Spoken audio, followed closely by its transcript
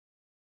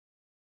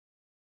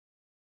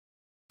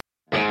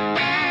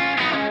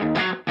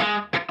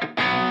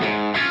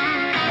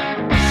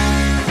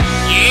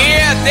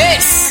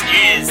This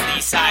is the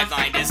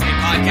Sideline Disney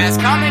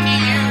Podcast coming to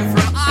you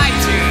from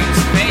iTunes,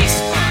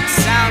 Facebook,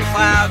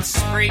 SoundCloud,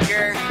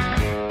 Spreaker,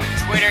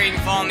 Twitter. You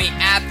can follow me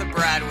at the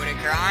Brad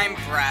Whitaker. I'm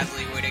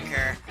Bradley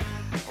Whitaker.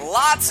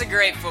 Lots of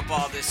great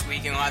football this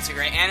week and lots of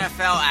great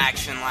NFL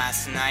action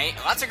last night.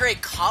 Lots of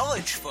great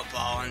college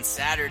football on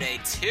Saturday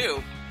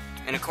too.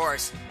 And of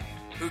course,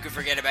 who could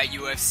forget about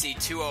UFC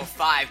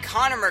 205?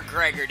 Conor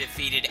McGregor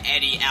defeated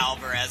Eddie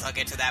Alvarez. I'll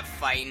get to that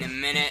fight in a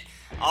minute.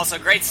 Also,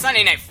 great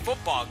Sunday Night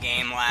Football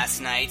game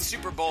last night.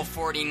 Super Bowl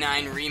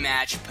 49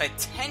 rematch,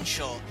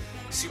 potential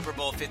Super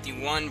Bowl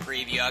 51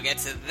 preview. I'll get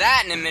to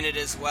that in a minute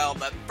as well.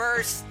 But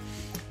first,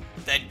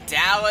 the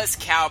Dallas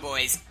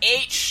Cowboys,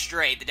 8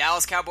 straight. The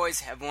Dallas Cowboys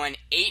have won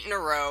 8 in a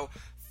row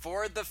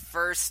for the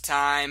first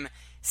time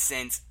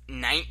since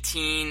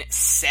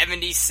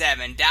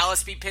 1977.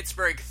 Dallas beat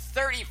Pittsburgh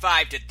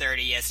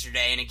 35-30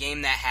 yesterday in a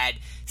game that had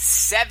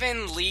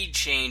 7 lead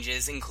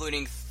changes,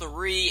 including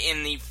 3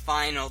 in the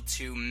final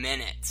 2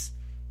 minutes.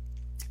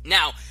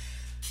 Now,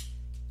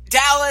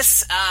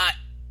 Dallas,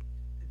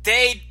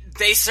 they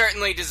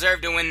certainly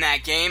deserved to win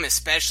that game,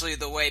 especially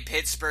the way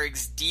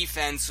Pittsburgh's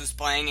defense was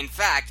playing. In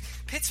fact,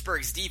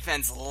 Pittsburgh's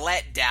defense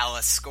let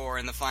Dallas score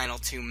in the final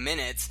 2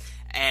 minutes,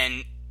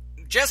 and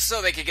just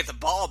so they could get the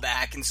ball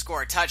back and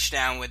score a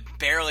touchdown with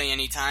barely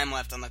any time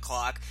left on the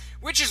clock,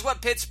 which is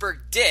what Pittsburgh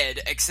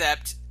did,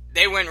 except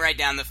they went right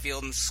down the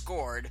field and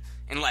scored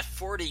and left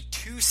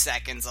 42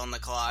 seconds on the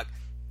clock,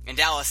 and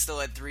Dallas still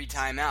had 3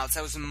 timeouts.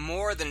 That was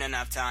more than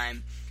enough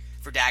time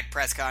for Dak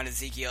Prescott and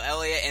Ezekiel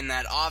Elliott and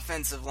that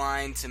offensive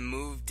line to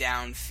move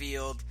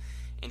downfield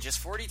in just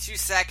 42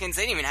 seconds.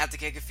 They didn't even have to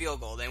kick a field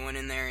goal. They went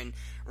in there and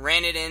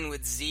ran it in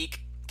with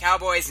Zeke.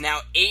 Cowboys now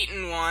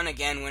 8-1,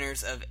 again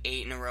winners of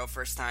 8 in a row,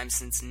 first time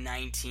since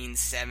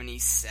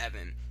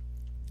 1977.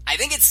 I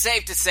think it's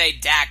safe to say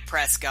Dak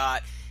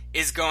Prescott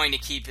is going to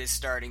keep his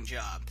starting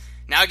job.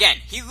 Now again,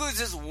 he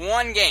loses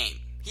 1 game.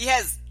 He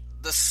has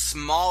the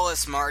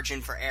smallest margin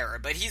for error,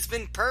 but he's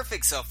been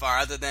perfect so far,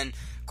 other than,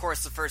 of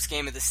course, the first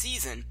game of the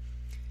season.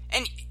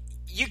 And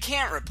you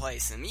can't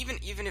replace him,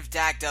 even if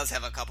Dak does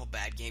have a couple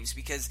bad games,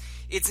 because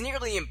it's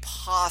nearly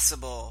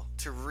impossible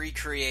to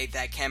recreate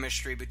that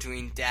chemistry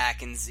between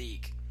Dak and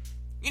Zeke.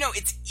 You know,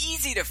 it's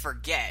easy to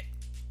forget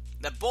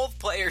that both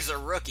players are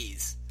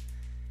rookies.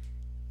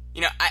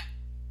 You know,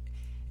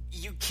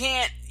 you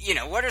can't,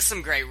 what are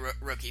some great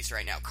rookies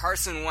right now?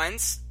 Carson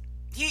Wentz,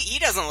 he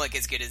doesn't look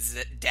as good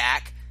as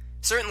Dak.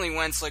 Certainly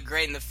Wentz looked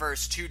great in the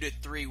first 2 to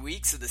 3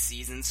 weeks of the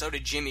season, so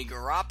did Jimmy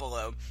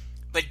Garoppolo.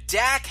 But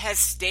Dak has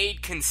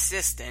stayed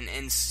consistent,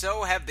 and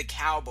so have the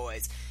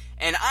Cowboys.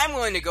 And I'm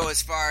willing to go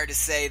as far to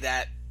say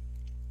that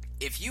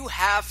if you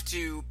have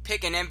to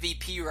pick an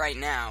MVP right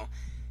now,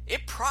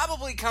 it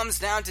probably comes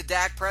down to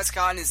Dak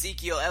Prescott and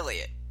Ezekiel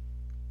Elliott.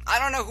 I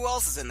don't know who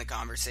else is in the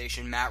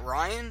conversation. Matt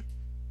Ryan?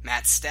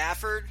 Matt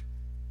Stafford?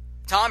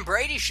 Tom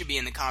Brady should be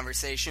in the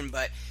conversation,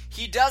 but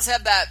he does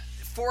have that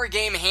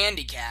 4-game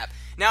handicap.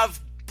 Now, if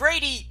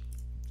Brady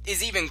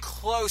is even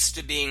close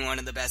to being one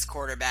of the best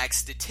quarterbacks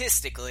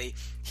statistically,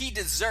 he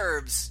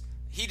deserves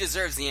the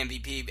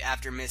MVP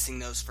after missing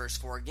those first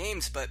 4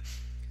 games. But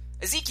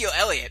Ezekiel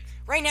Elliott,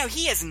 right now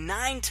he has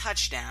 9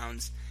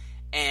 touchdowns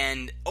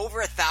and over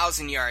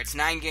 1,000 yards,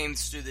 9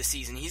 games through the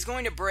season. He's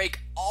going to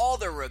break all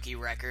the rookie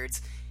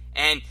records,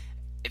 and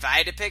if I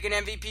had to pick an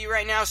MVP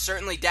right now,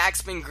 certainly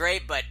Dak's been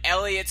great, but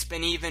Elliott's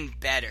been even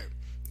better.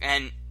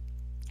 And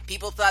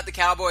people thought the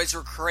Cowboys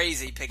were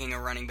crazy picking a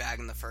running back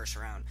in the first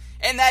round.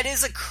 And that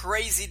is a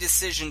crazy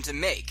decision to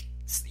make.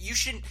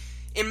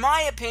 In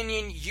my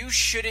opinion, you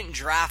shouldn't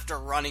draft a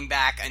running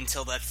back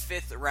until the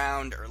 5th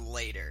round or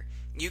later.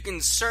 You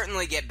can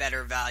certainly get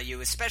better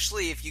value,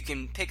 especially if you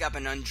can pick up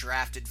an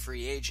undrafted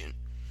free agent.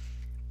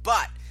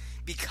 But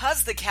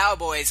because the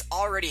Cowboys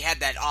already had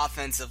that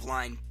offensive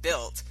line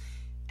built,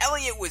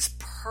 Elliott was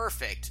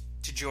perfect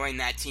to join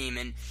that team.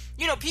 And,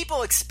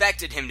 people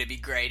expected him to be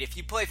great. If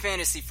you play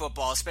fantasy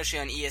football, especially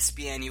on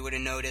ESPN, you would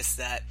have noticed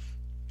that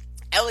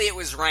Elliott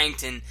was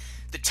ranked in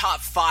the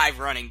top 5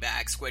 running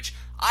backs, which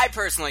I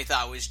personally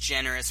thought was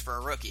generous for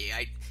a rookie.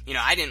 I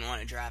didn't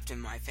want to draft him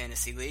in my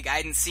fantasy league. I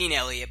hadn't seen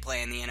Elliott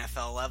play in the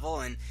NFL level,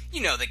 and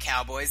the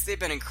Cowboys, they've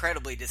been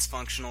incredibly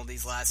dysfunctional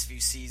these last few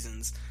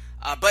seasons.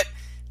 But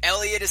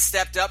Elliott has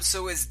stepped up,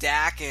 so has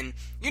Dak, and,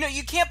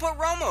 you can't put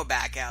Romo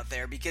back out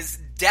there because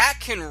Dak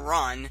can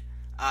run.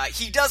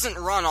 He doesn't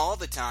run all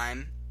the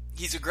time.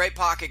 He's a great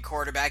pocket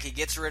quarterback. He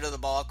gets rid of the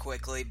ball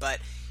quickly, but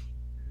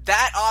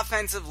that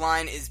offensive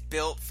line is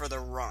built for the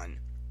run.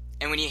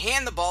 And when you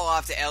hand the ball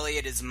off to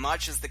Elliott as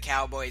much as the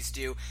Cowboys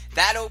do,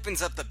 that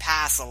opens up the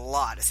pass a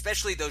lot,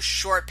 especially those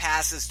short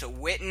passes to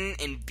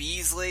Witten and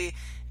Beasley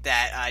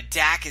that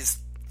Dak is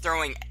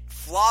throwing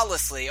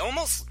flawlessly.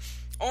 Almost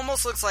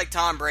looks like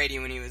Tom Brady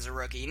when he was a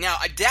rookie. Now,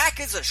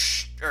 Dak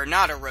is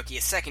not a rookie,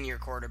 a second-year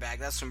quarterback.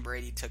 That's when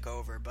Brady took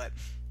over. But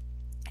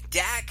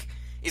Dak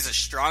is a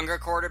stronger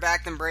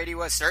quarterback than Brady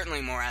was,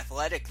 certainly more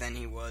athletic than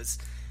he was.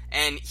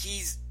 And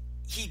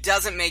he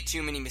doesn't make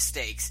too many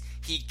mistakes.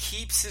 He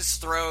keeps his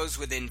throws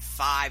within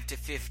 5 to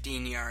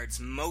 15 yards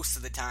most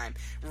of the time.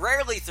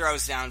 Rarely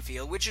throws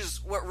downfield, which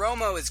is what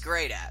Romo is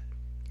great at.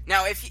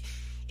 Now,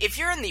 if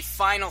you're in the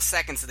final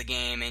seconds of the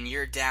game and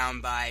you're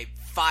down by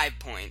 5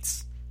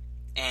 points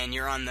and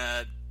you're on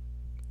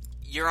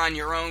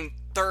your own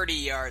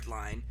 30-yard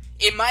line,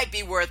 it might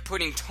be worth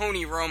putting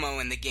Tony Romo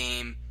in the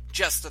game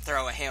just to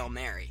throw a Hail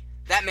Mary.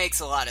 That makes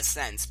a lot of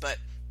sense, but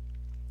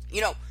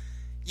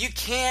you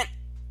can't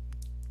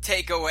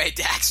take away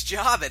Dak's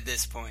job at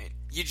this point.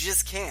 You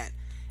just can't.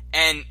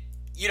 And,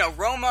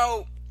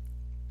 Romo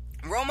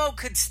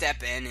could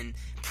step in and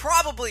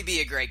probably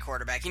be a great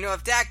quarterback.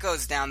 If Dak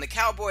goes down, the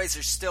Cowboys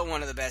are still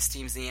one of the best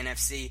teams in the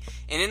NFC,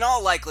 and in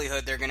all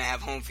likelihood, they're going to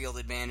have home field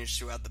advantage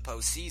throughout the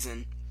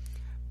postseason.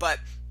 But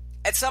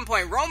at some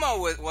point,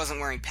 Romo wasn't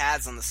wearing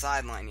pads on the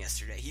sideline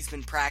yesterday. He's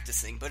been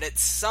practicing, but at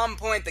some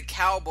point, the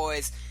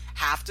Cowboys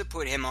have to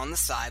put him on the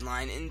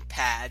sideline in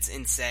pads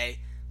and say,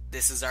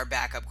 this is our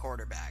backup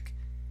quarterback.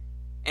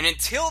 And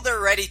until they're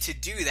ready to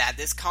do that,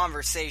 this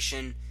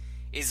conversation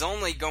is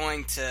only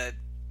going to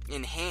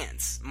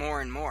enhance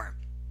more and more.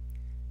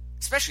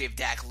 Especially if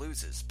Dak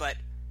loses. But,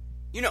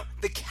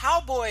 the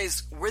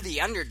Cowboys were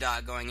the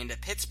underdog going into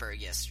Pittsburgh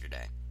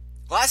yesterday.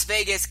 Las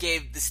Vegas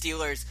gave the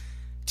Steelers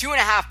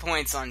 2.5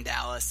 points on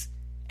Dallas,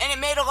 and it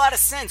made a lot of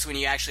sense when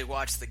you actually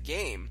watch the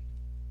game.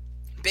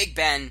 Big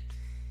Ben,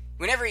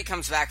 whenever he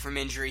comes back from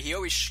injury, he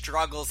always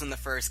struggles in the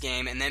first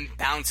game and then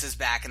bounces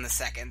back in the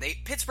second.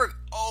 Pittsburgh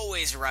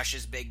always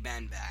rushes Big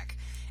Ben back,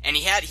 and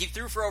he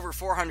threw for over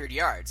 400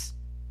 yards.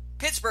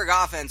 Pittsburgh's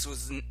offense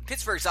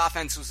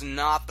was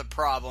not the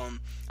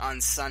problem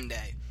on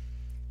Sunday.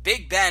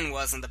 Big Ben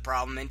wasn't the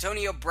problem.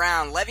 Antonio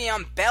Brown,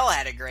 Le'Veon Bell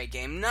had a great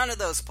game. None of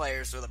those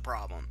players were the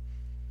problem.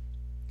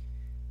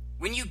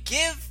 When you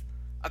give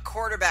a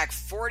quarterback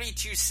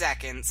 42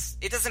 seconds,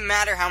 it doesn't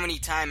matter how many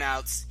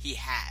timeouts he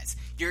has.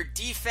 Your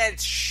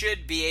defense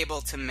should be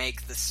able to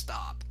make the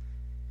stop.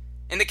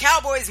 And the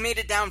Cowboys made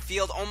it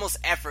downfield almost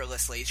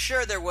effortlessly.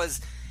 Sure, there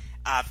was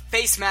a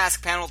face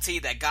mask penalty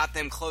that got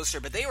them closer,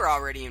 but they were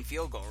already in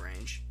field goal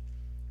range.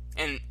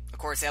 And, of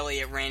course,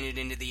 Elliott ran it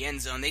into the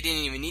end zone. They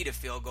didn't even need a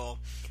field goal.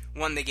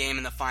 Won the game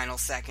in the final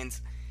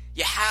seconds.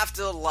 You have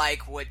to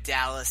like what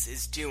Dallas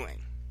is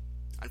doing.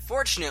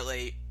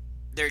 Unfortunately,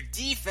 their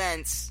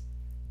defense,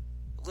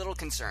 a little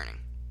concerning.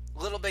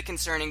 A little bit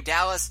concerning.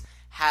 Dallas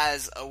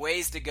has a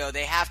ways to go.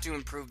 They have to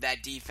improve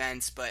that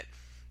defense, but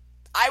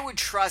I would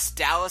trust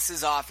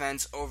Dallas's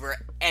offense over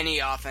any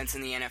offense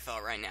in the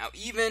NFL right now,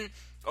 even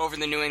over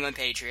the New England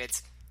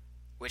Patriots,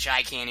 which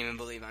I can't even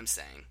believe I'm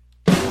saying.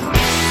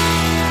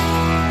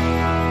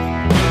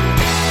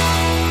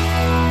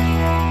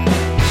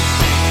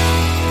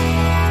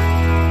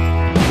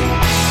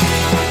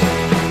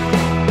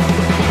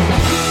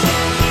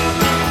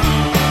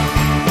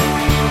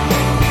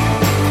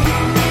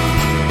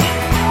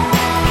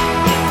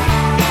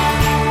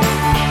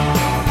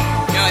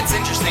 It's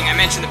interesting. I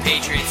mentioned the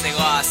Patriots. They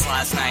lost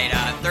last night,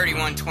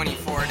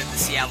 31-24 to the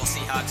Seattle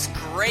Seahawks.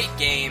 Great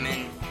game,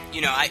 and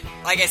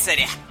like I said,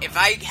 if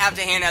I have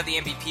to hand out the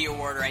MVP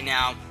award right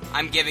now,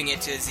 I'm giving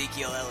it to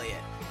Ezekiel Elliott.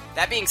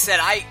 That being said,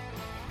 I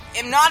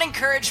am not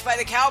encouraged by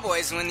the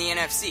Cowboys to win the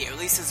NFC, at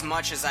least as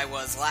much as I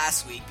was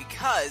last week,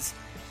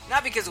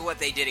 not because of what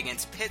they did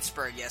against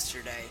Pittsburgh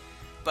yesterday,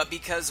 but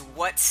because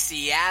what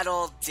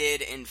Seattle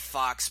did in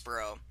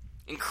Foxborough.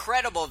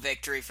 Incredible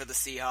victory for the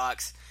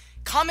Seahawks.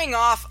 Coming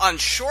off on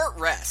short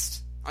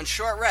rest.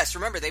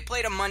 Remember, they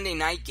played a Monday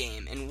night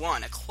game and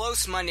won. A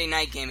close Monday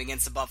night game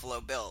against the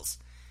Buffalo Bills.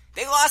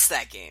 They lost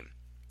that game.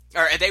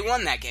 Or, they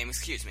won that game,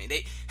 excuse me.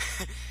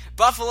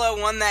 Buffalo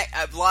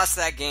lost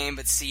that game,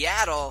 but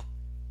Seattle,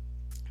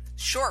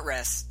 short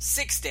rest,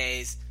 6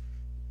 days.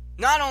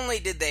 Not only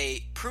did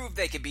they prove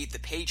they could beat the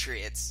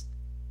Patriots,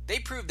 they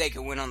proved they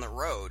could win on the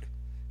road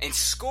and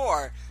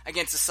score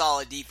against a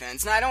solid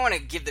defense. Now, I don't want to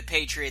give the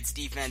Patriots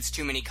defense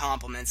too many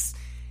compliments.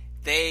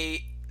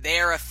 They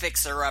are a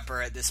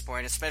fixer-upper at this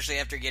point, especially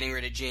after getting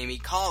rid of Jamie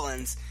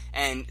Collins,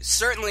 and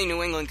certainly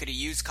New England could have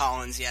used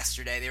Collins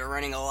yesterday. They were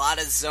running a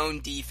lot of zone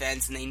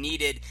defense, and they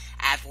needed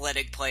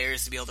athletic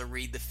players to be able to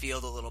read the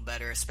field a little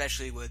better,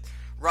 especially with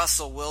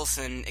Russell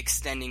Wilson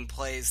extending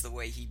plays the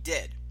way he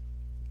did.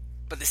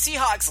 But the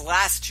Seahawks'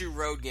 last 2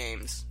 road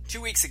games, 2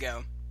 weeks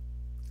ago,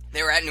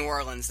 they were at New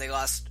Orleans. They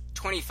lost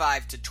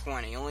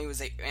 25-20.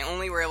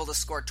 Only were able to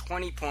score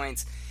 20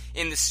 points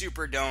in the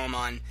Superdome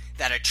on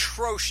that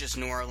atrocious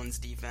New Orleans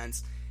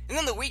defense. And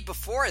then the week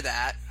before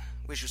that,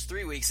 which was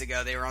 3 weeks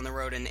ago, they were on the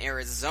road in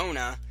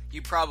Arizona.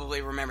 You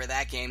probably remember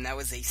that game. That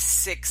was a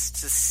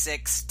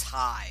 6-6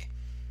 tie.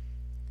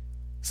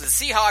 So the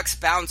Seahawks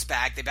bounced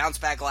back. They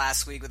bounced back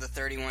last week with a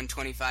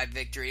 31-25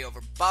 victory over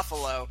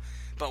Buffalo.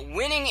 But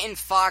winning in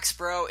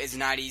Foxborough is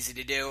not easy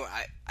to do.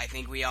 I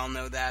think we all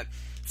know that.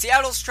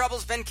 Seattle's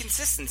trouble's been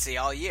consistency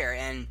all year.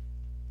 And,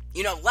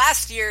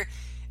 last year,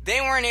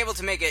 they weren't able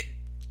to make it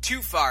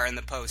too far in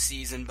the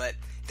postseason, but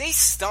they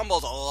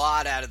stumbled a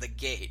lot out of the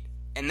gate,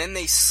 and then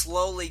they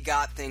slowly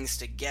got things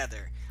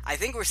together. I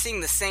think we're seeing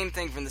the same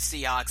thing from the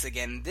Seahawks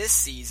again this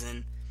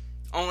season,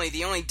 Only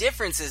the only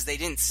difference is they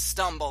didn't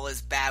stumble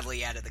as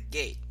badly out of the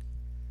gate.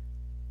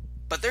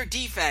 But their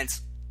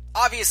defense,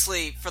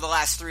 obviously, for the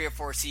last 3 or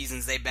 4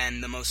 seasons, they've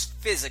been the most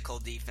physical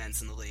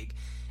defense in the league.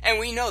 And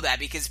we know that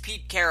because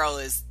Pete Carroll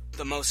is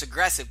the most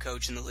aggressive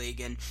coach in the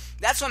league, and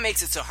that's what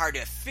makes it so hard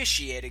to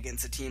officiate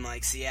against a team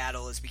like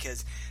Seattle, is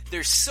because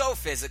they're so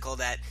physical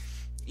that,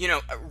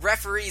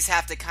 referees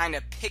have to kind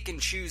of pick and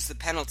choose the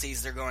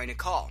penalties they're going to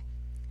call.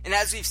 And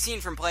as we've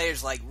seen from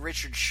players like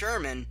Richard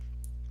Sherman,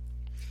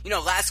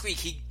 last week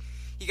he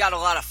got a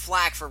lot of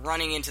flack for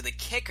running into the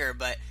kicker,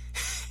 but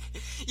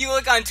you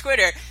look on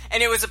Twitter,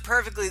 and it was a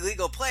perfectly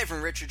legal play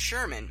from Richard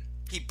Sherman.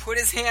 He put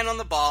his hand on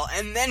the ball,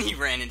 and then he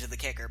ran into the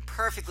kicker.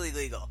 Perfectly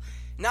legal.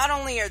 Not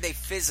only are they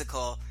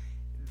physical,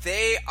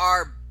 they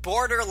are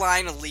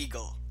borderline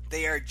illegal.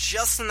 They are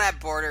just in that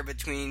border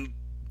between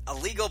a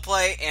legal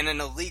play and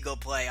an illegal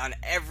play on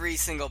every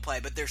single play,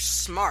 but they're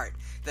smart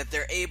that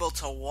they're able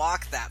to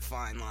walk that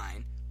fine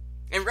line.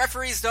 And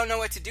referees don't know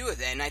what to do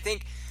with it, and I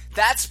think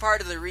that's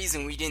part of the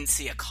reason we didn't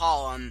see a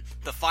call on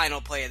the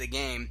final play of the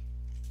game.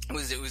 It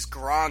was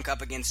Gronk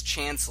up against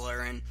Chancellor,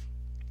 and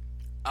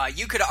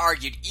you could have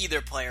argued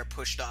either player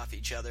pushed off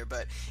each other,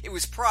 but it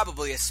was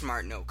probably a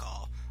smart no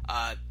call.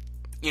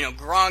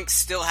 Gronk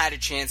still had a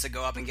chance to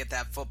go up and get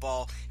that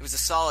football. It was a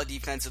solid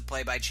defensive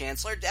play by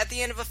Chancellor at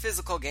the end of a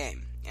physical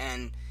game.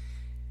 And,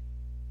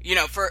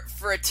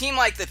 for a team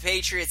like the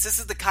Patriots, this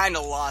is the kind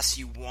of loss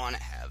you want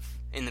to have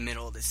in the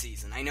middle of the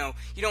season. I know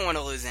you don't want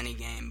to lose any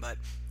game, but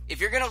if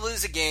you're going to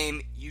lose a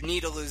game, you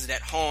need to lose it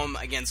at home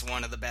against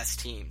one of the best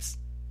teams.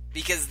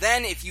 Because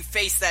then if you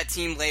face that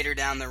team later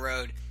down the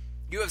road,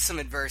 you have some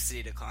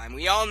adversity to climb.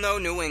 We all know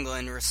New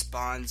England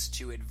responds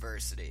to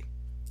adversity.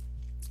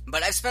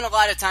 But I've spent a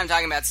lot of time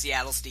talking about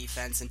Seattle's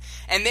defense,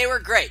 and they were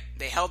great.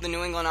 They held the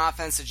New England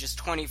offense to just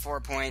 24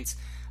 points.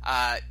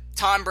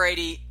 Tom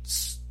Brady,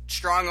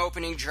 strong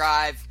opening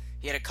drive.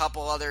 He had a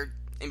couple other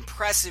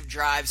impressive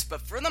drives,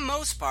 but for the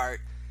most part,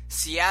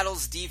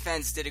 Seattle's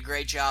defense did a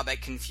great job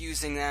at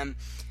confusing them,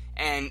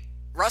 and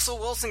Russell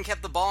Wilson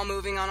kept the ball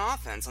moving on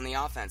offense, on the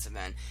offensive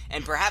end.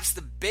 And perhaps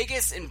the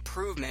biggest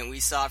improvement we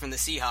saw from the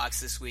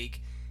Seahawks this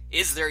week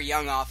is their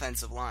young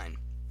offensive line.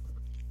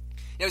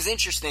 It was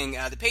interesting.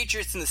 The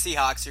Patriots and the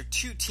Seahawks are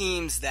two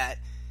teams that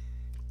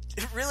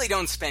really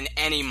don't spend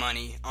any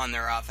money on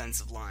their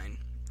offensive line.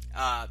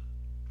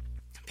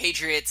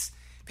 Patriots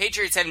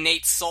have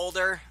Nate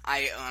Solder.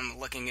 I'm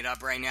looking it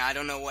up right now. I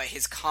don't know what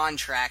his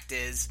contract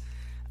is.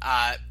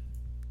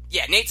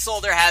 Nate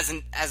Solder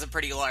has a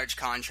pretty large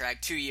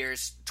contract, 2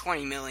 years,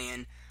 $20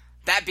 million.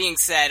 That being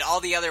said,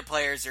 all the other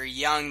players are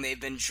young. They've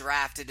been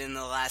drafted in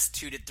the last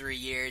 2 to 3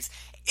 years.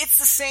 It's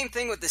the same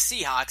thing with the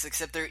Seahawks,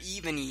 except they're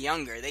even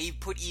younger. They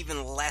put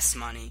even less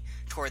money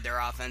toward their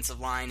offensive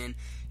line.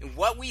 And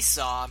what we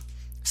saw,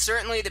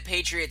 certainly the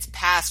Patriots'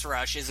 pass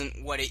rush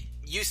isn't what it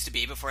used to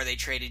be before they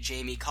traded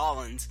Jamie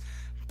Collins.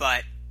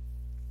 But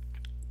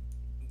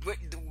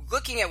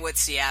looking at what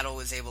Seattle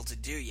was able to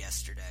do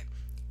yesterday,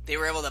 they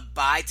were able to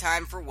buy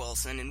time for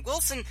Wilson, and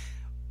Wilson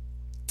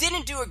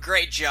didn't do a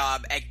great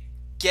job at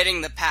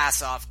getting the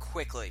pass off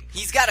quickly.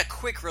 He's got a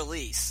quick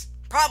release,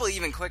 probably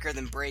even quicker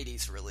than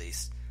Brady's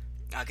release,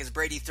 because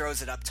Brady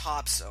throws it up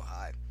top so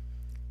high.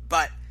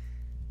 But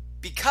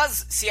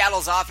because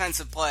Seattle's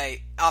offensive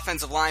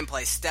line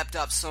play stepped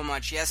up so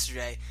much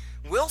yesterday,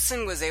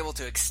 Wilson was able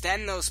to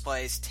extend those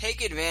plays,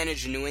 take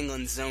advantage of New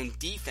England's zone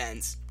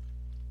defense,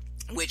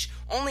 which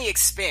only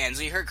expands.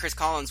 We heard Chris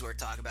Collinsworth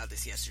talk about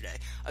this yesterday.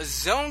 A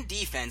zone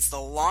defense, the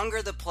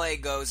longer the play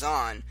goes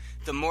on,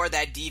 the more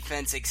that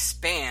defense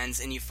expands,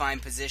 and you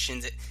find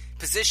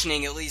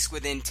positioning at least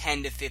within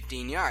 10 to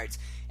 15 yards.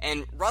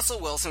 And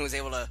Russell Wilson was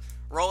able to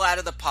roll out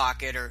of the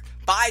pocket or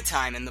buy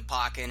time in the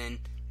pocket and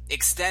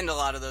extend a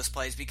lot of those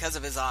plays because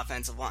of his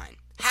offensive line.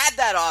 Had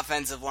that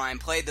offensive line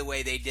played the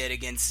way they did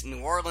against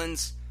New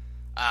Orleans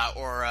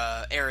or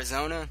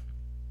Arizona,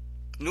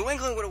 New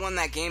England would have won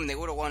that game, and they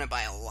would have won it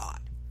by a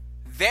lot.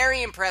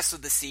 Very impressed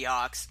with the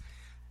Seahawks.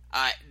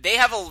 They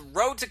have a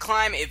road to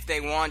climb if they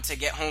want to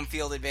get home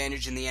field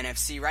advantage in the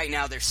NFC. Right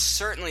now, they're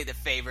certainly the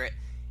favorite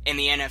in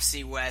the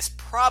NFC West.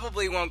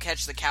 Probably won't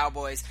catch the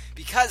Cowboys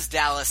because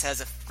Dallas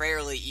has a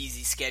fairly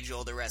easy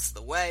schedule the rest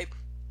of the way.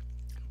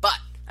 But,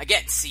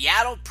 again,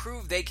 Seattle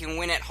proved they can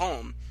win at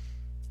home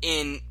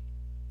in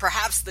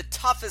perhaps the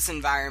toughest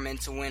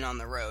environment to win on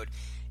the road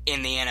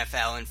in the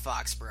NFL in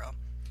Foxborough.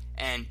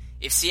 And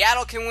if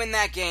Seattle can win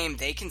that game,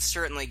 they can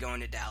certainly go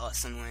into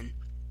Dallas and win.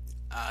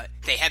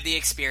 They have the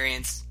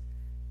experience.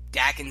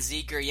 Dak and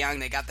Zeke are young.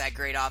 They got that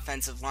great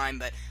offensive line.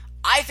 But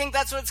I think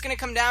that's what it's going to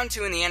come down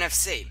to in the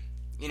NFC.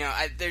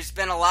 There's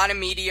been a lot of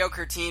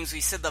mediocre teams.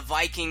 We said the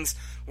Vikings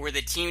were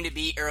the team to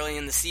beat early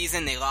in the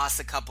season. They lost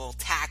a couple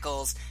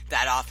tackles.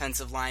 That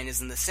offensive line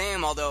isn't the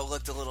same, although it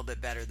looked a little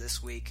bit better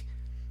this week.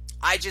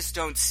 I just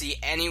don't see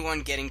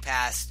anyone getting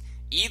past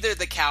either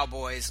the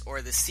Cowboys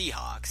or the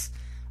Seahawks.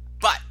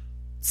 But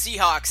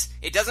Seahawks,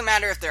 it doesn't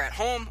matter if they're at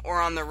home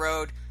or on the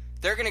road,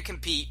 they're going to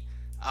compete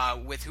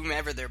with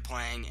whomever they're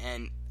playing,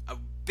 and a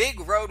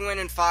big road win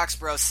in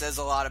Foxborough says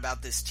a lot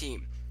about this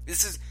team.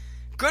 This is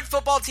good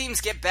football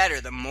teams get better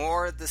the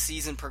more the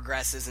season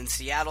progresses, and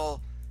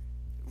Seattle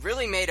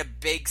really made a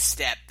big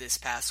step this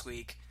past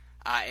week.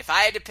 If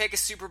I had to pick a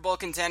Super Bowl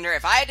contender,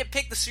 if I had to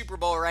pick the Super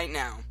Bowl right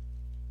now,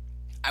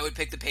 I would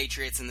pick the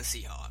Patriots and the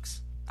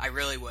Seahawks. I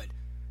really would.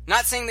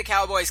 Not saying the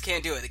Cowboys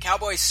can't do it. The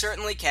Cowboys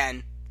certainly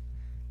can.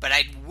 But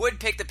I would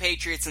pick the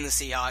Patriots and the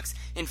Seahawks.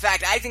 In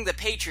fact, I think the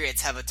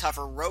Patriots have a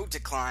tougher road to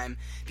climb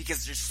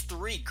because there's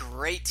 3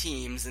 great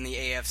teams in the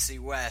AFC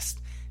West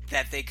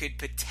that they could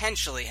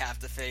potentially have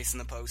to face in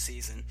the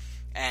postseason.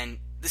 And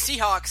the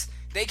Seahawks,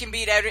 they can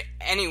beat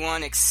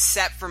anyone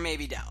except for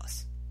maybe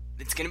Dallas.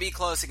 It's going to be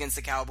close against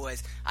the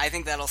Cowboys. I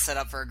think that'll set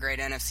up for a great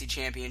NFC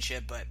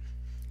championship, but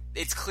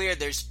it's clear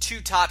there's 2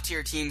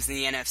 top-tier teams in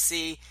the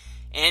NFC,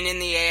 and in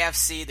the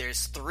AFC,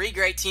 there's 3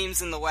 great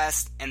teams in the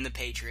West and the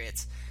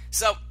Patriots.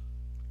 So,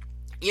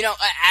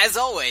 as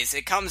always,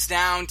 it comes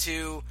down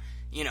to,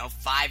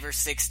 5 or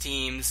 6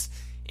 teams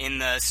in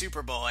the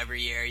Super Bowl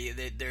every year.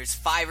 There's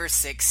 5 or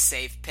 6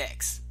 safe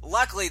picks.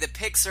 Luckily, the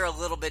picks are a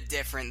little bit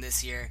different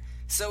this year,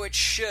 so it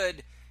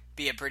should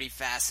be a pretty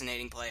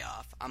fascinating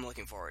playoff. I'm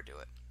looking forward to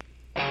it.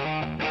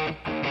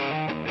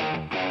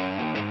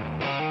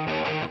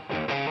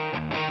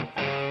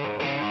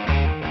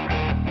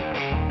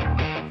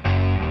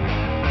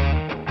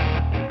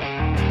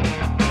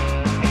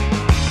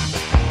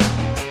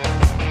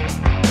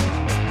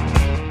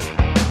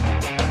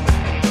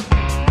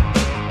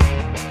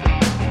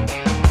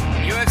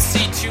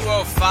 UFC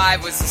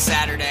 205 was a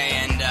Saturday,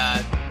 and,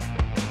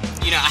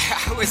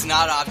 I was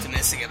not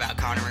optimistic about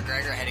Conor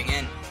McGregor heading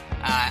in.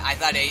 I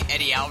thought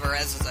Eddie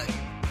Alvarez was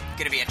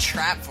going to be a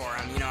trap for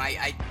him.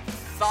 I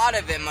thought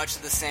of it much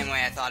the same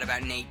way I thought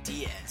about Nate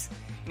Diaz.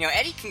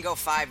 Eddie can go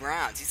 5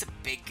 rounds. He's a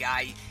big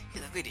guy.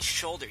 Look at his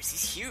shoulders.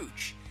 He's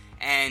huge.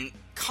 And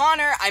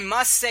Conor, I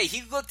must say,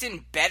 he looked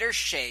in better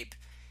shape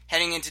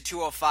heading into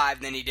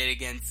 205 than he did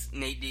against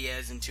Nate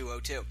Diaz in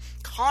 202.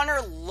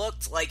 Conor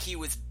looked like he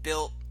was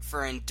built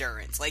for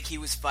endurance, like he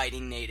was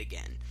fighting Nate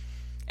again.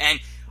 And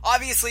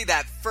obviously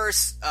that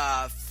first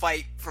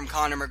fight from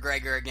Conor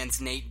McGregor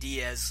against Nate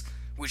Diaz,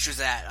 which was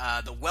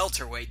at the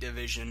welterweight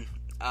division,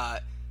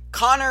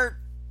 Conor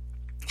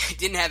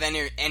didn't have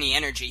any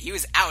energy. He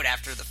was out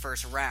after the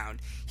first round.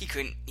 He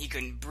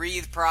couldn't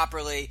breathe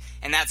properly,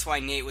 and that's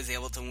why Nate was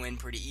able to win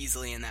pretty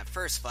easily in that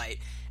first fight.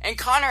 And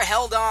Conor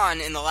held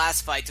on in the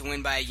last fight to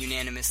win by a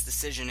unanimous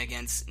decision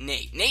against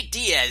Nate. Nate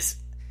Diaz,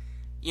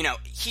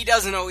 he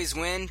doesn't always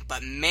win,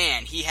 but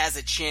man, he has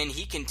a chin.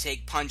 He can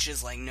take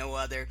punches like no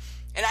other.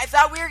 And I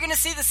thought we were going to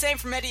see the same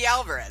from Eddie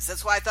Alvarez.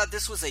 That's why I thought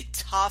this was a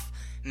tough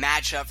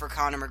matchup for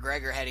Conor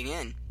McGregor heading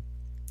in.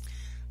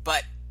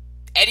 But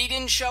Eddie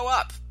didn't show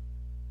up.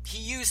 He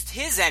used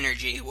his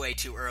energy way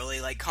too early,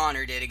 like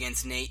Conor did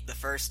against Nate the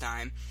first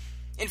time.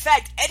 In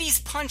fact, Eddie's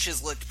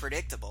punches looked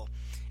predictable.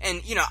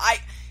 And,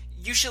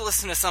 you should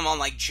listen to someone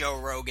like Joe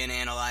Rogan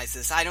analyze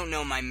this. I don't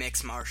know my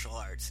mixed martial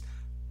arts.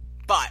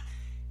 But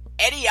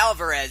Eddie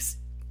Alvarez,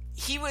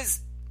 he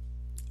was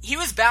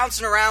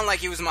bouncing around like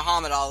he was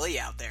Muhammad Ali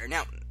out there.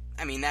 Now,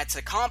 that's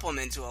a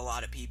compliment to a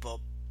lot of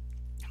people.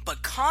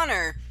 But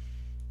Conor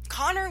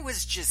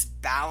was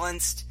just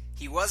balanced.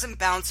 He wasn't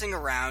bouncing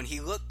around. He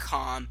looked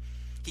calm.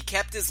 He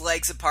kept his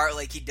legs apart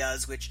like he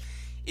does, which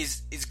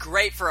is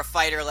great for a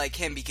fighter like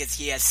him because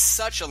he has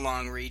such a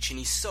long reach and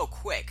he's so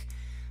quick.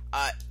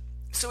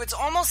 So it's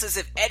almost as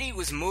if Eddie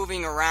was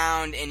moving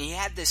around and he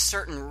had this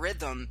certain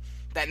rhythm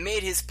that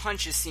made his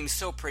punches seem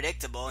so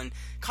predictable, and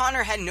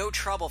Conor had no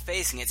trouble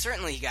facing it.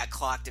 Certainly he got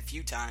clocked a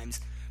few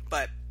times,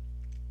 but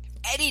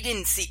Eddie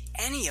didn't see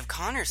any of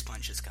Conor's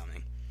punches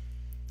coming.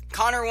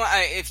 Conor won,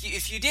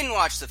 if you didn't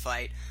watch the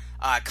fight,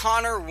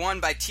 Conor won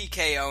by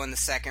TKO in the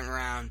second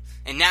round,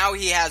 and now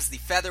he has the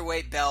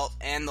featherweight belt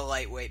and the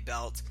lightweight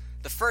belt.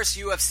 The first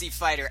UFC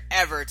fighter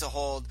ever to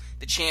hold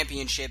the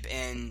championship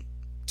in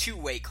 2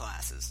 weight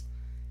classes.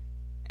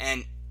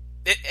 And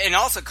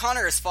also,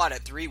 Conor has fought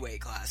at 3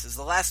 weight classes.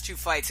 The last 2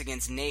 fights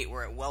against Nate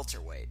were at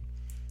welterweight.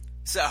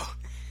 So,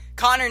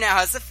 Conor now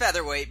has the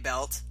featherweight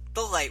belt,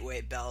 the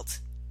lightweight belt,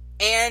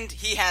 and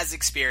he has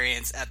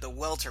experience at the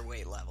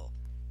welterweight level.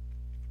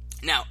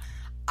 Now,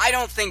 I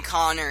don't think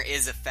Conor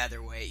is a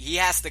featherweight. He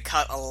has to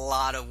cut a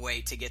lot of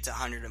weight to get to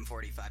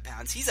 145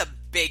 pounds. He's a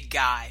big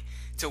guy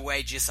to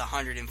weigh just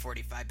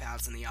 145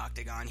 pounds in the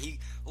octagon. He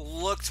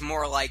looked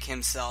more like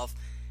himself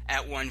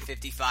at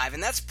 155,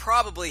 and that's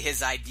probably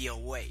his ideal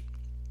weight.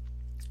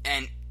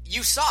 And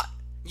you saw it.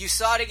 You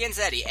saw it against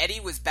Eddie.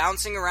 Eddie was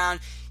bouncing around.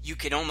 You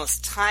could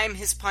almost time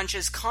his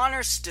punches.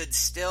 Conor stood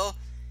still.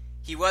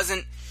 He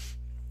wasn't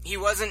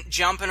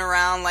jumping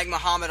around like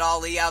Muhammad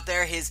Ali out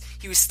there.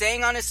 He was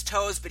staying on his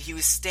toes, but he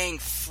was staying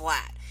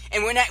flat.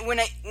 And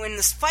when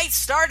this fight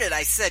started,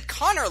 I said,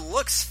 Conor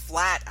looks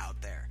flat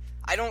out there.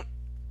 I don't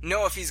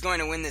know if he's going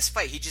to win this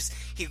fight.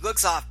 He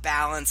looks off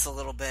balance a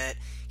little bit.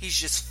 He's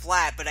just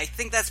flat, but I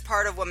think that's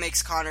part of what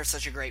makes Conor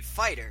such a great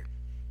fighter,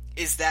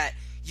 is that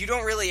you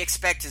don't really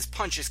expect his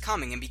punches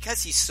coming, and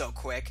because he's so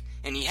quick,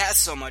 and he has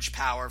so much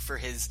power for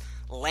his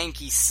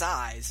lanky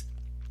size,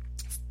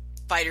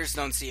 fighters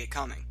don't see it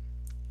coming.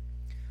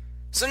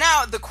 So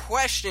now the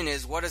question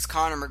is, what does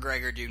Conor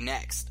McGregor do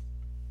next?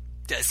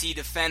 Does he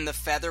defend the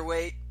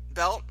featherweight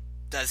belt?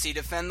 Does he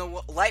defend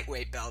the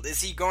lightweight belt?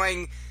 Is he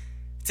going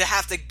to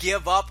have to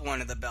give up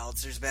one of the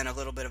belts? There's been a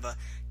little bit of a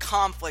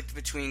conflict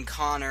between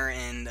Conor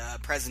and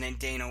President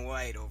Dana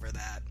White over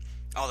that.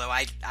 Although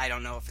I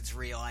don't know if it's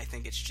real. I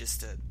think it's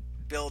just to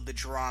build the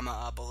drama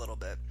up a little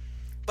bit.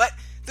 But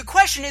the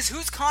question is,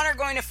 who's Conor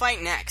going to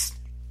fight next?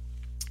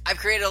 I've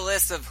created a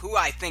list of who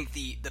I think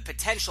the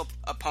potential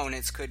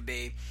opponents could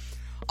be.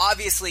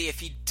 Obviously, if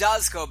he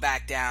does go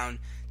back down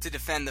to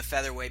defend the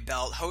featherweight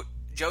belt,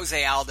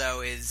 Jose Aldo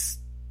is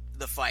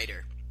the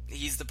fighter.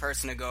 He's the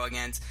person to go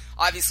against.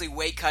 Obviously,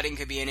 weight cutting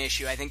could be an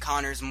issue. I think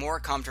Conor's more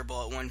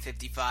comfortable at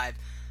 155.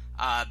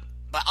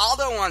 But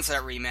Aldo wants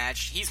that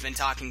rematch. He's been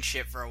talking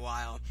shit for a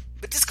while.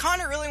 But does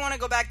Conor really want to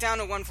go back down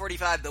to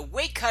 145? The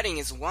weight cutting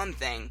is one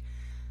thing.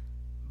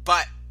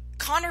 But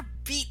Conor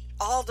beat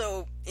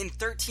Aldo in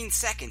 13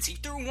 seconds. He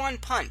threw one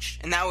punch,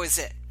 and that was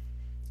it.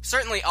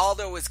 Certainly,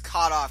 Aldo was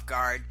caught off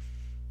guard.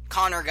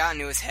 Conor got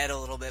into his head a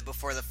little bit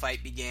before the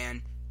fight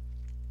began.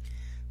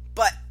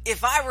 But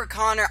if I were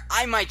Conor,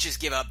 I might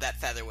just give up that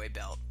featherweight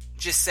belt.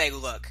 Just say,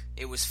 look,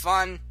 it was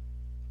fun.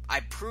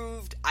 I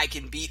proved I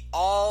can beat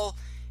all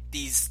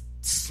these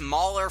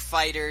smaller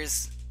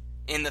fighters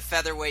in the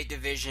featherweight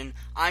division.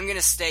 I'm going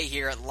to stay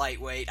here at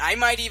lightweight. I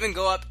might even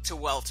go up to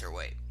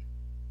welterweight.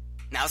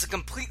 Now, it's a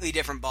completely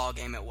different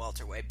ballgame at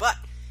welterweight. But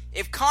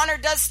if Conor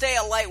does stay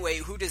at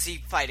lightweight, who does he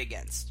fight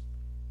against?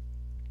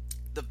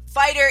 The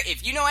fighter,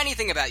 if you know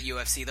anything about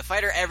UFC, the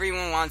fighter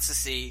everyone wants to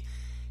see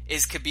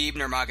is Khabib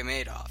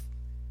Nurmagomedov.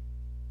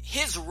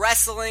 His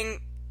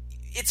wrestling,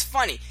 it's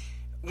funny.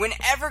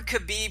 Whenever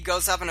Khabib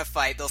goes up in a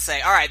fight, they'll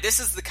say, alright, this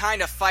is the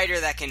kind of fighter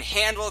that can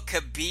handle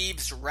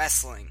Khabib's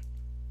wrestling.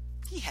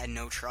 He had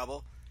no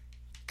trouble.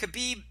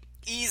 Khabib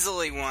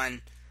easily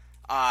won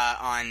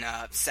on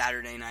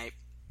Saturday night.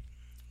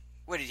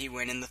 What did he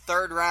win? In the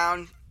third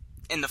round?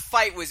 And the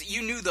fight was,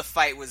 you knew the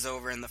fight was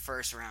over in the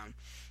first round.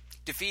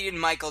 Defeated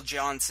Michael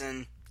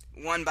Johnson,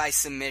 won by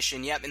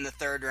submission. Yep, in the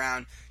third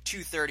round,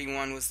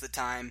 2:31 was the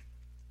time.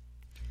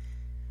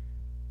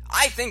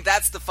 I think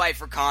that's the fight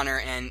for Conor,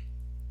 and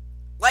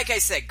like I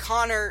said,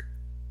 Conor,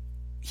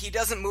 he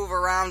doesn't move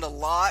around a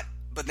lot,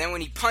 but then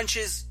when he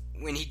punches,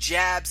 when he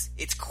jabs,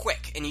 it's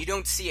quick, and you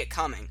don't see it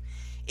coming.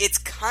 It's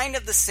kind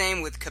of the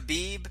same with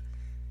Khabib,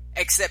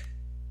 except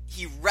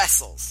he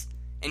wrestles,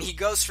 and he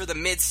goes for the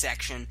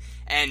midsection,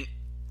 and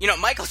you know,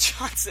 Michael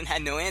Johnson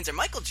had no answer.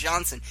 Michael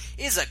Johnson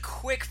is a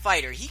quick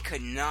fighter. He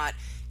could not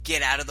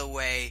get out of the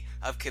way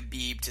of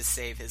Khabib to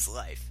save his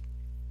life.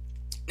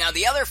 Now,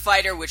 the other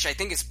fighter, which I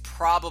think is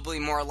probably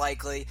more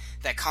likely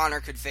that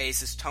Conor could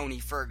face, is Tony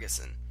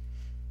Ferguson.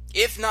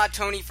 If not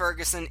Tony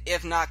Ferguson,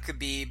 if not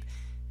Khabib,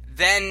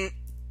 then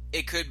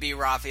it could be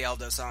Rafael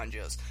Dos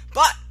Anjos.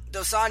 But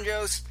Dos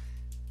Anjos,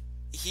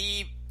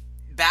 he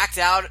backed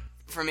out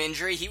from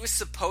injury. He was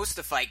supposed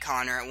to fight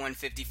Conor at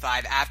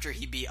 155 after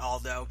he beat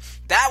Aldo.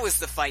 That was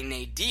the fight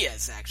Nate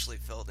Diaz actually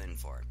filled in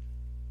for.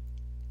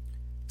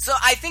 So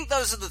I think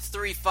those are the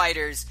three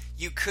fighters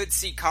you could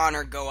see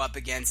Conor go up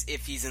against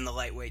if he's in the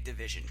lightweight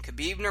division.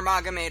 Khabib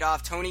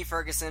Nurmagomedov, Tony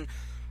Ferguson,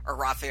 or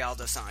Rafael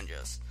Dos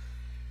Anjos.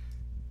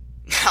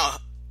 Now,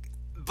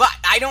 but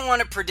I don't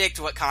want to predict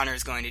what Conor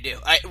is going to do.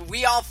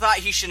 We all thought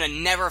he should have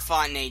never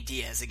fought Nate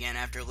Diaz again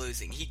after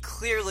losing. He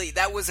clearly,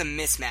 that was a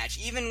mismatch.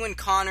 Even when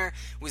Conor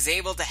was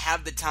able to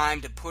have the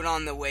time to put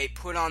on the weight,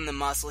 put on the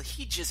muscle,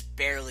 he just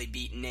barely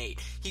beat Nate.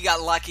 He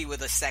got lucky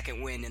with a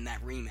second win in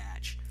that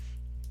rematch.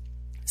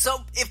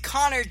 So if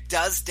Conor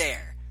does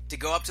dare to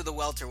go up to the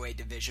welterweight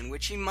division,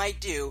 which he might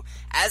do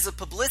as a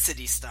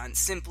publicity stunt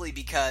simply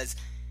because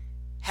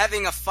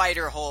having a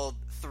fighter hold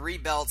 3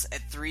 belts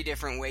at 3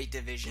 different weight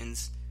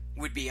divisions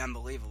would be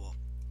unbelievable.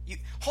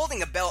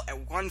 Holding a belt at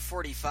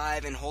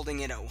 145 and holding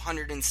it at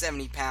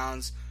 170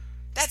 pounds,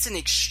 that's an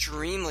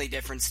extremely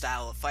different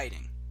style of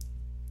fighting.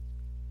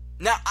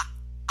 Now,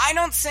 I'm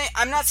not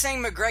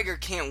saying McGregor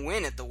can't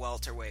win at the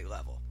welterweight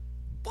level.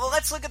 Well,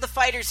 let's look at the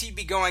fighters he'd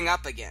be going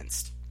up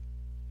against.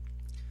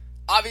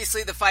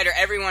 Obviously, the fighter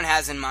everyone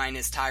has in mind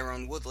is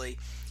Tyron Woodley.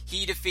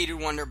 He defeated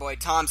Wonderboy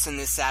Thompson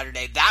this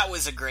Saturday. That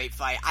was a great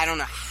fight. I don't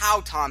know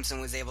how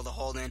Thompson was able to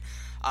hold in.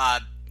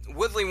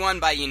 Woodley won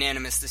by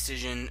unanimous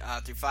decision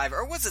through 5,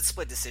 or was it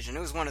split decision?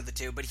 It was one of the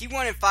two, but he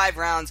won in 5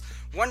 rounds.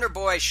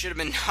 Wonderboy should have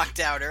been knocked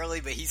out early,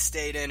 but he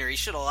stayed in, or he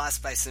should have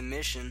lost by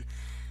submission.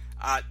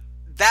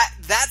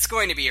 That's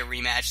going to be a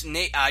rematch.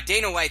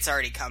 Dana White's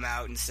already come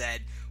out and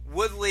said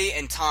Woodley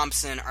and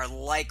Thompson are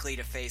likely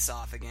to face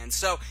off again.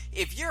 So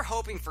if you're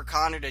hoping for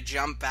Conor to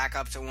jump back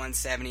up to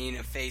 170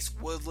 and face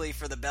Woodley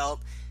for the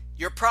belt,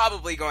 you're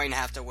probably going to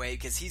have to wait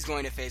because he's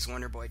going to face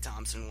Wonderboy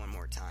Thompson one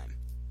more time.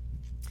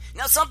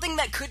 Now, something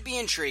that could be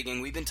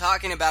intriguing, we've been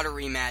talking about a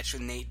rematch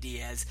with Nate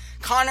Diaz.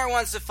 Conor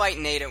wants to fight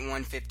Nate at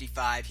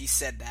 155. He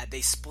said that.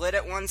 They split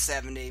at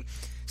 170.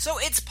 So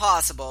it's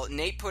possible.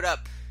 Nate put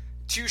up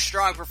 2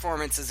 strong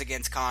performances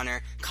against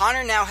Conor.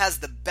 Conor now has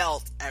the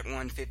belt at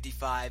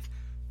 155.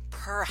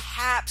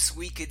 Perhaps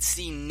we could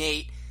see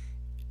Nate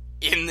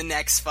in the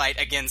next fight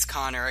against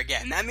Conor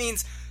again. That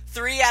means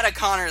 3 out of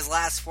Conor's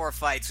last 4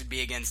 fights would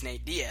be against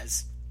Nate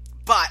Diaz.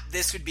 But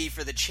this would be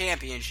for the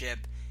championship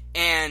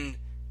and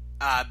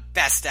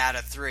best out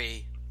of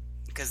 3,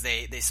 because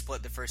they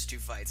split the first 2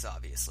 fights,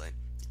 obviously.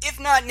 If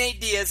not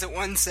Nate Diaz at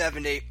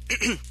 170,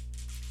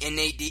 and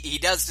he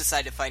does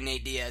decide to fight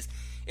Nate Diaz,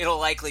 it'll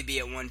likely be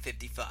at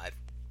 155.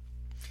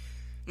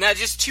 Now,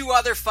 just 2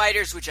 other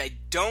fighters which I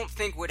don't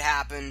think would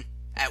happen.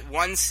 At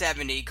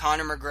 170,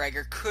 Conor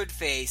McGregor could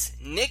face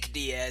Nick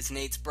Diaz,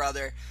 Nate's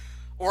brother,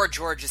 or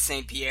Georges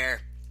St.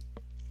 Pierre.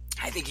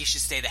 I think he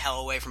should stay the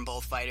hell away from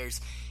both fighters,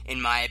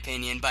 in my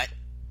opinion. But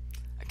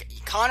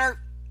Conor,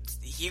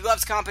 he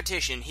loves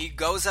competition. He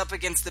goes up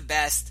against the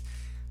best.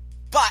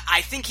 But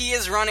I think he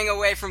is running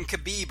away from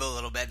Khabib a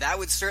little bit. That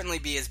would certainly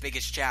be his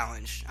biggest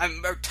challenge.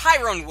 Or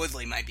Tyron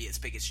Woodley might be his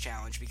biggest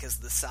challenge because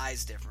of the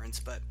size difference.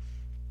 But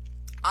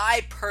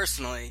I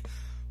personally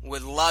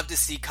would love to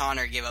see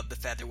Conor give up the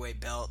featherweight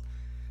belt,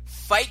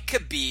 fight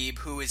Khabib,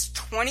 who is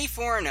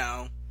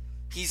 24-0.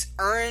 He's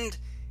earned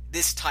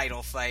this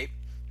title fight.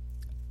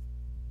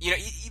 You know,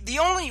 the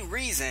only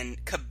reason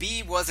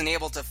Khabib wasn't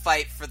able to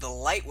fight for the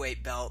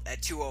lightweight belt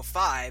at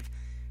 205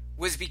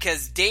 was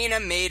because Dana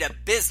made a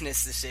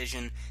business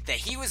decision that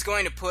he was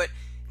going to put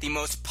the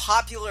most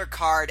popular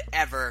card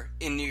ever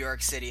in New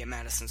York City at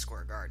Madison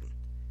Square Garden.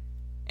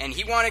 And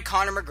he wanted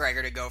Conor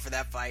McGregor to go for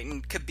that fight,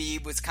 and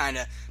Khabib was kind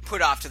of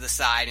put off to the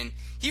side, and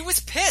he was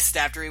pissed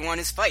after he won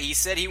his fight. He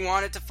said he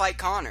wanted to fight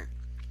Conor.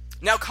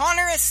 Now,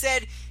 Conor has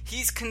said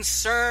he's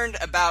concerned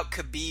about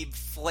Khabib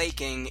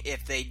flaking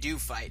if they do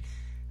fight.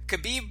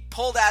 Khabib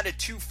pulled out of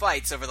 2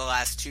 fights over the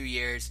last 2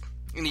 years,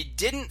 and he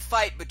didn't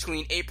fight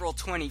between April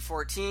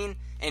 2014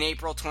 and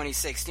April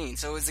 2016.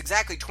 So it was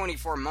exactly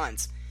 24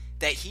 months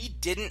that he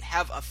didn't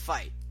have a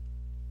fight.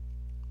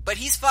 But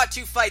he's fought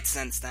 2 fights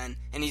since then,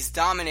 and he's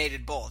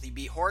dominated both. He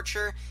beat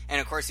Horcher, and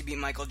of course he beat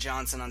Michael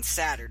Johnson on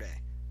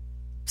Saturday.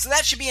 So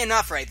that should be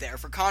enough right there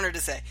for Conor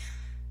to say,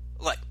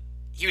 look,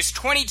 he was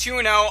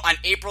 22-0 on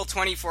April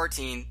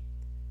 2014.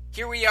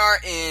 Here we are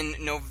in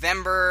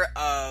November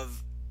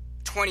of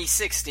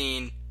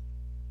 2016,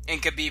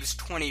 and Khabib's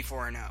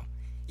 24-0.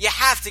 You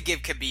have to give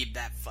Khabib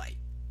that fight.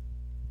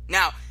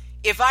 Now,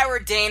 if I were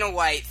Dana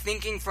White,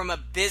 thinking from a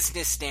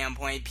business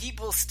standpoint,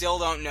 people still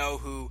don't know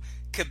who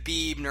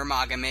Khabib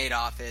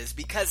Nurmagomedov is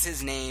because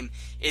his name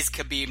is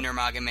Khabib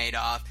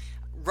Nurmagomedov.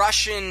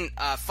 Russian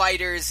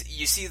fighters,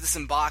 you see this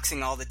in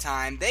boxing all the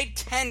time, they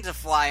tend to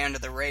fly under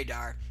the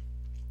radar.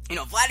 You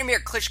know, Vladimir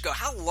Klitschko,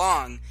 how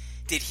long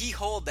did he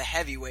hold the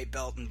heavyweight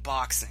belt in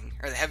boxing,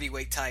 or the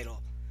heavyweight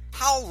title?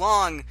 How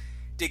long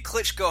did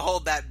Klitschko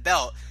hold that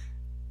belt?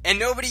 And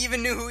nobody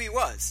even knew who he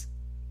was.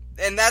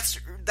 And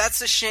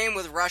that's a shame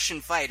with Russian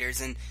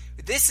fighters, and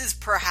this is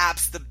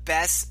perhaps the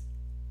best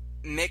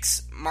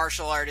mixed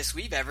martial artist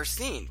we've ever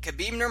seen.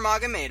 Khabib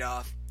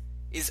Nurmagomedov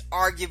is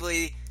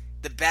arguably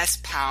the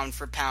best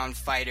pound-for-pound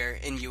fighter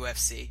in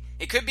UFC.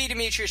 It could be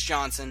Demetrius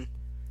Johnson,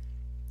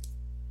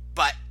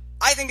 but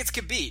I think it's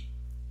Khabib.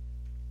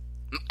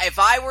 If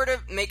I were to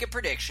make a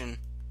prediction,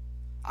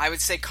 I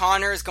would say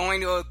Conor is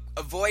going to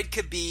avoid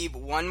Khabib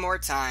one more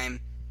time,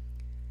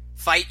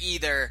 fight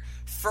either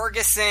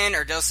Ferguson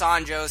or Dos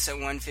Anjos at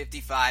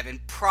 155,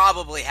 and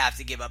probably have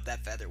to give up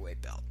that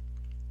featherweight belt.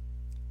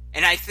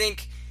 And I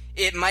think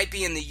it might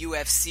be in the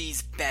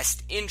UFC's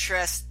best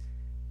interest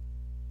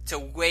to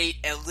wait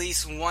at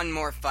least one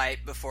more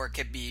fight before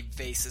Khabib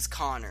faces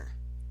Conor.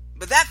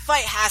 But that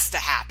fight has to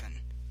happen.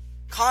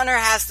 Conor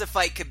has to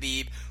fight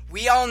Khabib.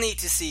 We all need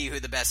to see who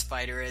the best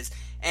fighter is.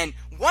 And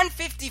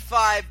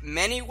 155,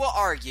 many will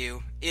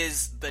argue,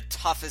 is the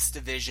toughest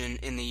division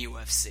in the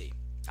UFC.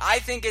 I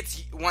think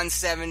it's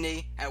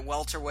 170 at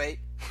welterweight,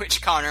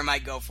 which Conor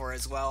might go for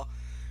as well.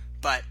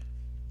 But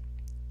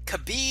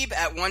Khabib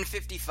at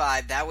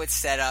 155, that would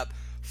set up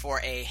for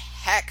a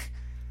heck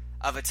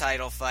of a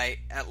title fight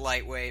at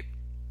lightweight.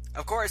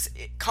 Of course,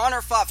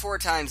 Conor fought 4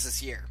 times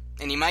this year,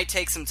 and he might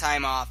take some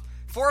time off.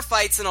 4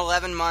 fights in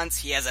 11 months,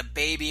 he has a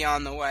baby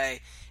on the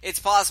way. It's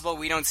possible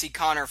we don't see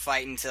Conor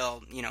fight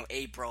until,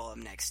 April of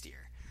next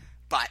year.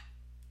 But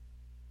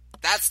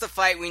that's the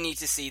fight we need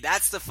to see.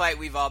 That's the fight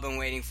we've all been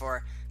waiting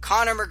for.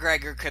 Conor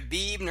McGregor,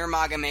 Khabib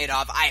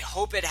Nurmagomedov. I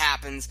hope it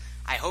happens.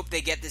 I hope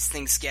they get this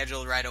thing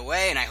scheduled right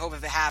away, and I hope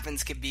if it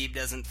happens, Khabib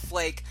doesn't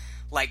flake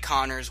like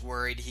Conor's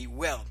worried he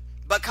will.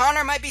 But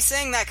Conor might be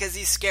saying that because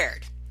he's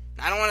scared.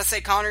 I don't want to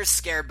say Conor's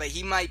scared, but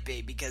he might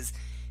be, because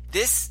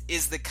this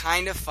is the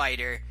kind of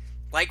fighter,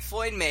 like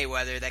Floyd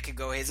Mayweather, that could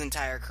go his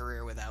entire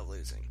career without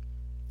losing.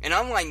 And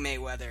unlike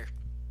Mayweather,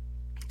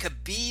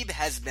 Khabib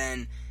has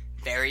been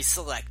very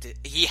selective.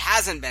 He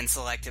hasn't been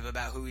selective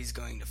about who he's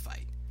going to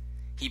fight.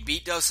 He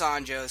beat Dos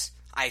Anjos.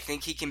 I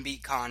think he can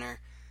beat Conor,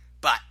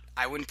 but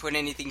I wouldn't put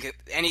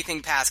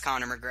anything past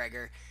Conor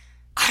McGregor.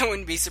 I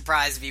wouldn't be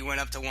surprised if he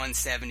went up to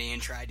 170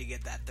 and tried to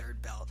get that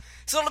 3rd belt.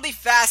 So it'll be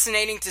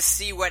fascinating to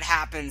see what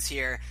happens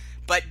here,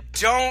 but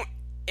don't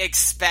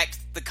expect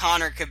the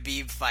Conor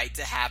Khabib fight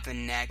to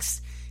happen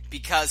next,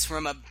 because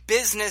from a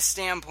business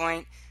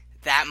standpoint,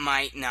 that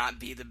might not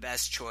be the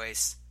best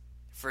choice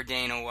for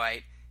Dana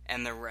White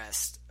and the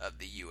rest of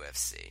the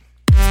UFC.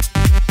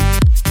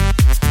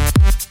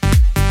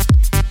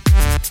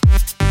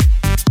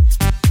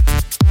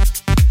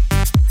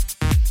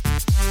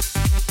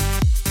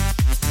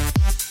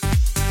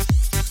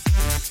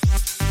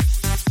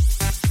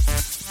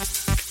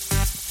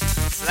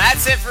 So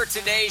that's it for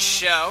today's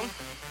show.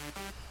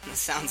 This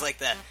sounds like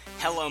the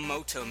Hello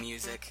Moto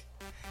music.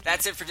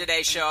 That's it for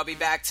today's show. I'll be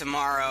back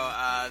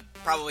tomorrow.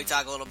 Probably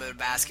talk a little bit of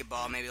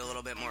basketball, maybe a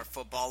little bit more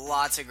football.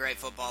 Lots of great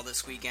football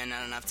this weekend.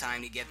 Not enough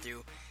time to get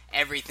through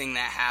everything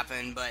that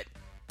happened, but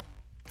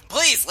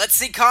please, let's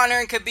see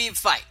Conor and Khabib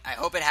fight. I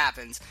hope it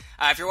happens.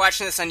 If you're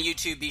watching this on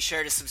YouTube, be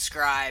sure to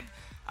subscribe,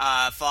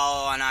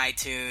 follow on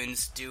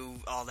iTunes, do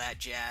all that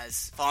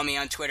jazz. Follow me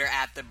on Twitter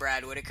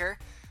 @TheBradWhitaker.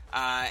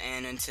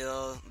 And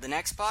until the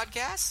next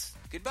podcast,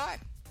 goodbye.